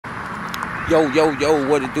Yo,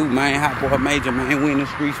 what it do, man? Hotboy Major, man. We in the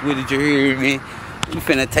streets with it, you hear me? We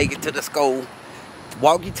finna take it to the school.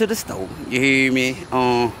 Walk you to the store, you hear me?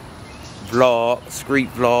 Vlog, street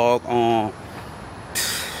vlog,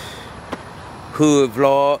 hood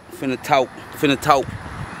vlog, finna talk,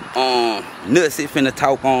 Nutsy finna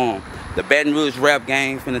talk on the Baton Rouge rap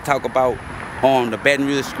game, finna talk about the Baton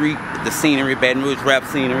Rouge street, the scenery, Baton Rouge rap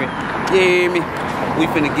scenery, you hear me? We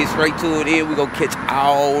finna get straight to it, and we gonna catch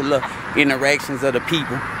all the interactions of the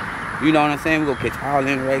people. You know what I'm saying? We gonna catch all the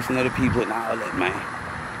interactions of the people and all that, man.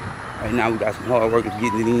 Right now we got some hard workers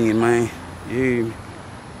getting it in, man. You hear me?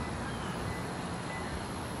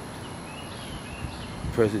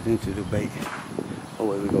 Presidential debate. Oh,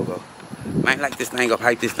 where we go. Man, like this thing up,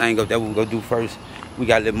 hype this thing up. That's what we gonna do first. We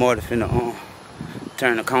got a little more to finna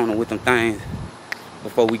turn the corner with them things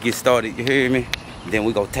before we get started, you hear me? Then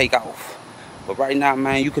we gonna take off. But right now,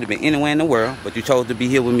 man, you could have been anywhere in the world, but you chose to be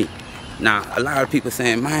here with me. Now, a lot of people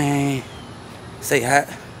saying, man, say hi.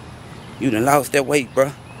 You done lost that weight,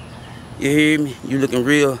 bro. You hear me? You looking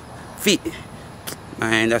real fit.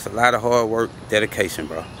 Man, that's a lot of hard work, dedication,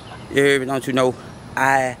 bro. You hear me? Don't you know,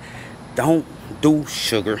 I don't do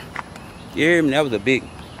sugar. You hear me? That was a big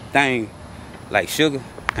thing. Like sugar,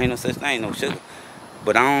 ain't no such thing, no sugar.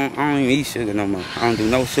 But I don't even eat sugar no more. I don't do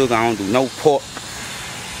no sugar, I don't do no pork.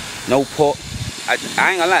 No pork. I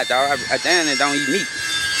ain't gonna lie, dog. I damn near don't eat meat.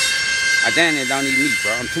 Bro.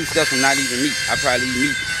 I'm 2 steps from not eating meat. I probably eat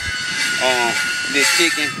meat. This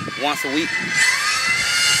chicken once a week.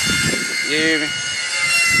 You hear me?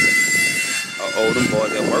 Them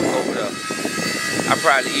boys that work over there. I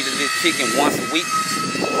probably eat a little chicken once a week.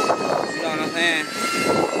 You know what I'm saying?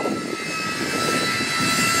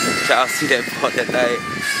 Y'all see that part, that thing?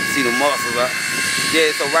 See the muscles, right?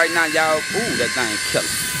 Yeah, so right now, y'all, ooh, that thing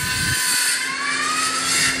killer.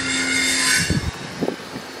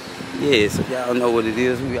 Yeah, so y'all know what it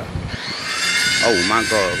is. We got, oh my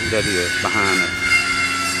God, who that is behind us?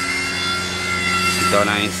 You thought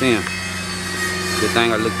I ain't see him. Good thing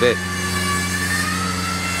I looked back.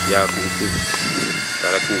 Y'all can't see.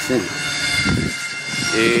 Thought I couldn't see him.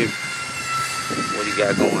 Yeah. What he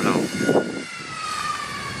got going on?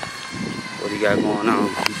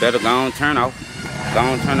 You better go on, turn off.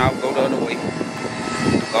 Go the other way.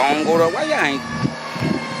 Go the way.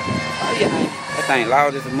 That thing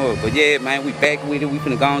loud as a mug. But yeah, man, we back with it. We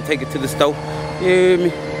finna go and take it to the store. You hear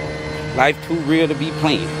me? Life too real to be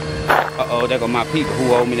playing. There go my people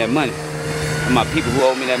who owe me that money. My people who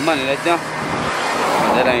owe me that money. That's them.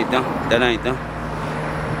 That ain't them.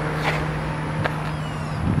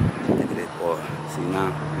 Look at that boy. See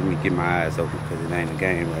now, let me get my eyes open because it ain't a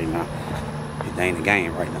game right now.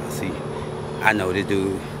 See, I know this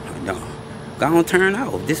dude. No. Go on, turn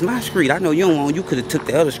off. This is my street. I know you don't want. You could have took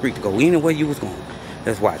the other street to go anywhere you was going.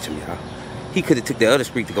 Let's watch him, y'all. He could have took the other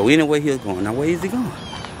street to go anywhere he was going. Now where is he going?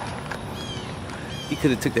 He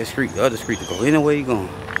could have took that street, the other street to go anywhere he going.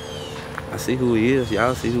 I see who he is.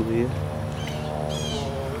 Y'all see who he is.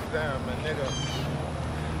 What's down, my nigga?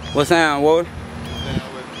 What's down, Ward?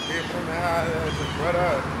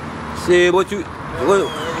 Shit, what you? What?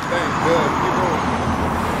 Everything good.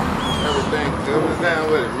 What's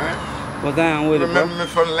down with it, man? What's down with it, bro? Remember me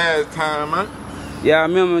from the last time, man? Yeah, I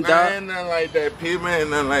remember, dog. Ain't nothing like that,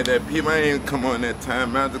 people. I ain't come on that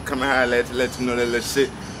time, man. I just come and holler to let you know that little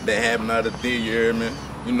shit that happened the other day, you hear me?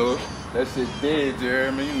 You know, that shit dead, you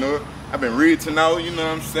hear me? You know, I've been reaching out, you know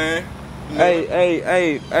what I'm saying? You know?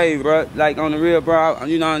 Hey, bro. Like on the real, bro.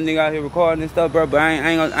 You know, a nigga out here recording and stuff, bro. But I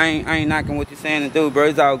ain't knocking what you're saying to do, bro.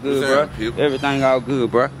 It's all good, bro. Everything all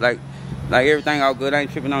good, bro. Like everything all good. I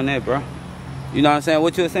ain't tripping on that, bro. You know what I'm saying?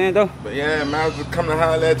 What you were saying, though? But yeah, man, I was just coming to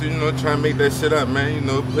holler at you, you know, trying to make that shit up, man. You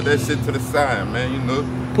know, put that shit to the side, man, you know.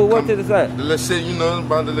 Put what to the side? The little shit, you know,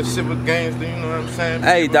 about the little shit with Gangsta, you know what I'm saying?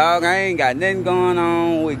 Hey, dog, I ain't got nothing going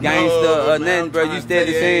on with Gangsta or nothing, bro. You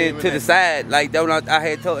steady saying to the side. Like, that I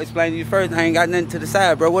had to explain to you first, I ain't got nothing to the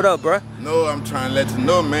side, bro. What up, bro? No, I'm trying to let you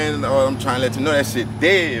know, man. I'm trying to let you know that shit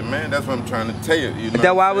dead, man. That's what I'm trying to tell you. You know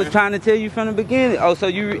that's why I was trying to tell you from the beginning. Oh, so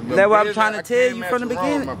that's why I'm trying to tell you from the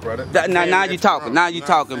beginning. Now you talking. Now you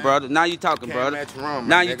talking, brother. Now you talking, brother.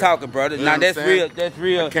 Now you talking, brother. Now that's real. That's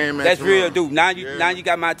real, dude. Now you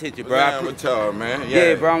got my attention, bro. Yeah, with y'all, man.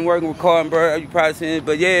 Yeah, bro. I'm working with Carl, bro. You probably seen it,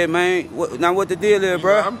 but yeah, man. Now what the deal is,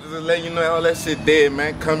 bro? I'm just letting you know all that shit dead,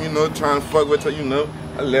 man. Come, you know, trying to fuck with you, you know.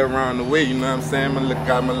 I live around the way, you know what I'm saying? I look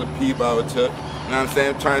out my little peep out with you. You know what I'm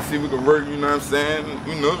saying? Trying to see if we can work, you know what I'm saying?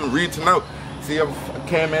 You know, reaching out. See, I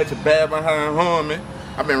came at you bad behind home, man.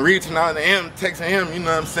 I've been reaching out to him, texting him, you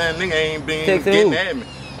know what I'm saying? Nigga ain't been getting at me.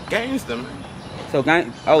 Gangsta, man. So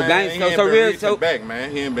Gangsta, so real, so back,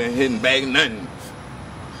 man. He ain't been hitting back nothing.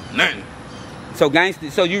 So Gangsta,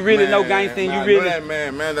 so you really know Gangsta, and you really know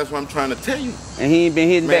that man, that's what I'm trying to tell you. And he ain't been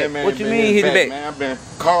hitting back. What you mean hitting back? Man, I've been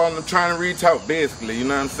calling him, trying to reach out, basically. You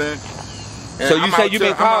know what I'm saying? And so you say you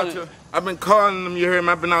been calling? I've been calling him. You hear me?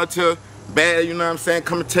 I've been out here bad. You know what I'm saying?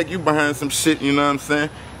 Come and take you behind some shit. You know what I'm saying?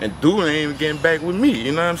 And dude ain't even getting back with me.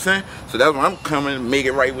 You know what I'm saying? So that's why I'm coming to make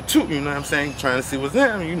it right with you. You know what I'm saying? Trying to see what's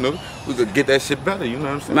happening. You know, we could get that shit better. You know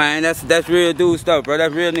what I'm saying? Man, that's real dude stuff, bro.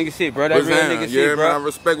 That's real nigga shit, bro. That's real nigga shit, bro. Man, I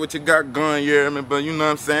respect what you got going, you hear me? But you know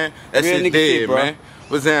what I'm saying? That shit dead, bro.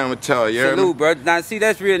 What's happening with y'all, you hear me? Salute, bro. Now, see,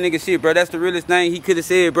 that's real nigga shit, bro. That's the realest thing he could have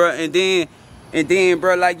said, bro. And then,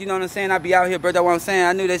 bro, like, you know what I'm saying? I be out here, bro. That's what I'm saying.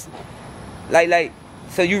 I knew that's, like,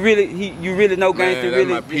 so you really know Gangsta,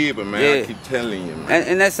 really? That's my people, man. Yeah. I keep telling you, man.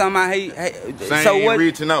 And that's something I hate. So what?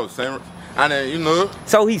 Reaching out, I didn't, you know.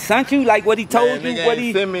 So he sent you like what he told you? What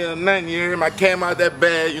he sent me a nothing, you hear him? I came out that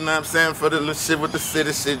bad, you know what I'm saying, for the little shit with the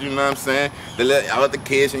city shit, you know what I'm saying? The little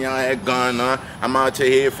altercation y'all had going on. I'm out your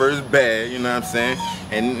head first bad, you know what I'm saying?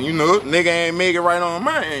 And you know, nigga ain't make it right on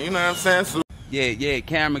mine, you know what I'm saying? So yeah,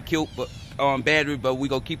 camera killed, but battery, but we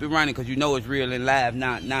gonna keep it running because you know it's real and live.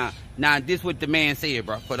 Now, this what the man said,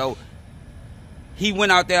 bro. For though he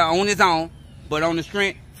went out there on his own, but on the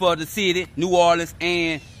strength for the city, New Orleans,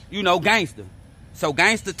 and you know Gangsta. So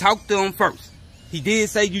Gangsta talked to him first. He did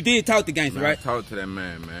say you did talk to Gangsta, right? I talked to that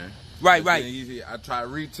man. Right. I try to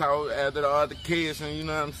reach out after the altercation, you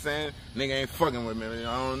know what I'm saying? Nigga ain't fucking with me.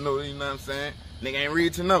 I don't know, you know what I'm saying? Nigga ain't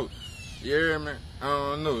reaching out. You hear me? I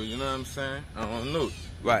don't know, you know what I'm saying? I don't know.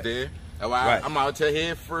 Right. There. That's why I'm out your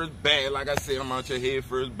head first bad. Like I said, I'm out your head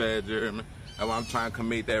first bad, you hear me? That's why I'm trying to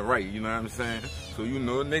make that right, you know what I'm saying? So, you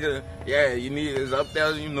know, nigga, yeah, you need is up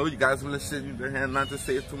there, you know, you got some little shit you have not to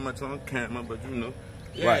say too much on camera, but you know,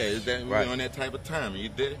 yeah, is that we on that type of time, you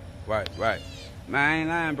did? Right. Man, I ain't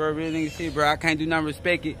lying, bro. Real nigga shit, bro. I can't do nothing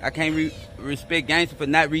respect it. I can't respect Gangsta for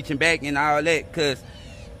not reaching back and all that, cause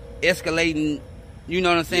escalating, you know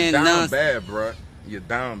what I'm saying? You're down bad, bro. You're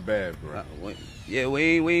down bad, bro. Yeah, we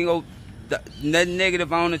ain't go nothing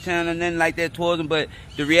negative on the channel, nothing like that towards them, but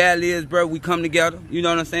the reality is, bro, we come together, you know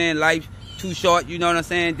what I'm saying? Life too short, you know what I'm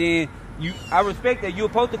saying? Then I respect that you're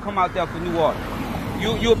supposed to come out there for New Orleans.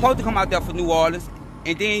 You're supposed to come out there for New Orleans,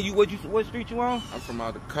 and then what street you on? I'm from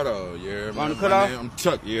out the cutoff, you hear me? On the cutoff? I'm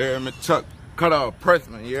Chuck, you hear me? Chuck, cutoff,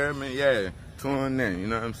 Pressman, you hear me? Yeah, touring in, you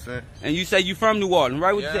know what I'm saying? And you say you from New Orleans,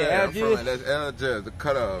 right? What you say, Algiers? That's Algiers, the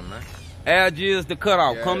cutoff, man. Algiers, the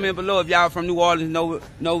cutoff. Yeah. Comment below if y'all from New Orleans know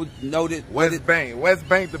this. West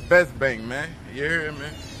Bank, the best bank, man. You hear me?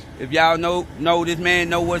 If y'all know this man,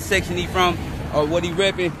 know what section he from or what he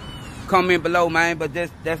repping, comment below, man. But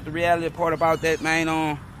that's the reality part about that,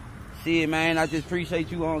 man. Shit, man. I just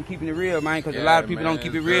appreciate you keeping it real, man, because a lot of people don't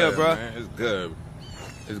keep it real, bro. Man, it's good.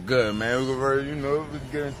 It's good, man. You know, we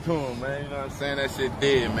get into him, man. You know what I'm saying? That shit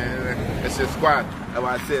dead, man. That shit squat. That's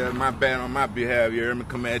why I said my bad on my behalf. You hear me?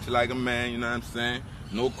 Come at you like a man. You know what I'm saying?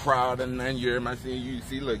 No crowd or nothing. You hear me? I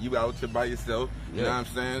see, look, you out here by yourself. You know what I'm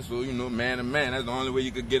saying? So, you know, man to man. That's the only way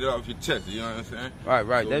you could get it off your chest. You know what I'm saying?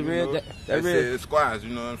 Right. So, that's real. That's real. Shit squats.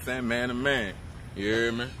 You know what I'm saying? Man to man. You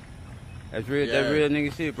hear me? That's real. Yeah. That's real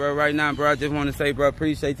nigga shit, bro. Right now, bro, I just want to say, bro,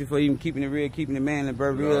 appreciate you for even keeping it real, keeping it manly,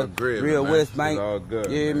 bro. Real West Bank. All good,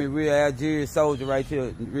 yeah, man. Me real Algerian soldier right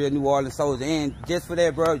here, real New Orleans soldier. And just for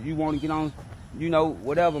that, bro, you want to get on, you know,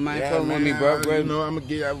 whatever, man. Yeah, Tell me, bro. You know, I'm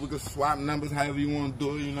gonna we can swap numbers however you want to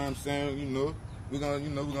do it. You know what I'm saying? You know, we're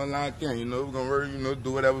gonna lock in. You know, we're gonna work. You know,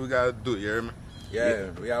 do whatever we gotta do. You hear me? Yeah,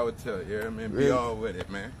 we always tell you, hear me? Be all with it,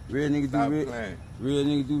 man. Real nigga do real. Real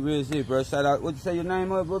nigga do real shit, bro. Shout out. What you say your name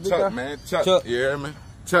was, bro? Chuck, man. Chuck. You hear me?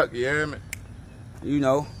 Chuck, you hear me? You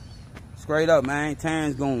know, straight up, man.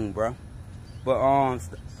 Terrance Goon, bro. But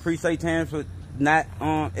appreciate Terrance for not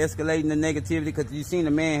escalating the negativity, because you seen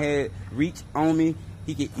the man had reach on me.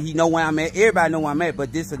 He know where I'm at. Everybody know where I'm at,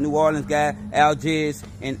 but this a New Orleans guy, Algiers,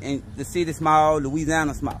 and the city small,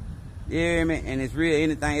 Louisiana small. You hear me? And it's real.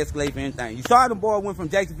 Anything escalate for anything. You saw the boy went from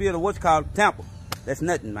Jacksonville to what's called Tampa. That's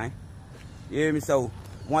nothing, man. You hear me? So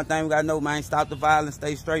one thing we gotta know, man, stop the violence,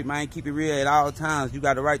 stay straight, man. Keep it real at all times. You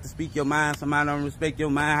got the right to speak your mind. Somebody don't respect your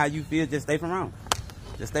mind, how you feel, just stay from wrong.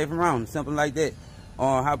 Just stay from wrong. Simple like that.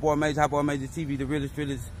 Hotboy Major TV, the realest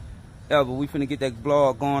ever. We finna get that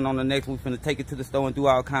blog going on the next one. We finna take it to the store and do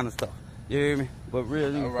all kind of stuff. You hear me? But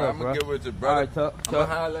real nigga stuff, I'm gonna get with you, brother. All right, Tuck. I'm gonna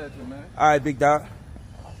holler at you, man. All right, big dog.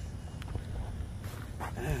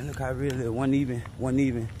 Man, look how real it wasn't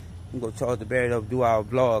even. I'm gonna charge the barrier up, do our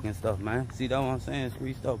vlog and stuff, man. See, that's what I'm saying,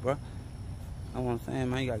 street stuff, bro. That's what I'm saying,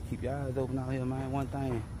 man. You gotta keep your eyes open out here, man. One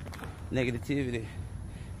thing, negativity.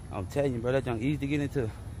 I'm telling you, bro, that junk easy to get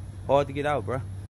into, hard to get out, bro.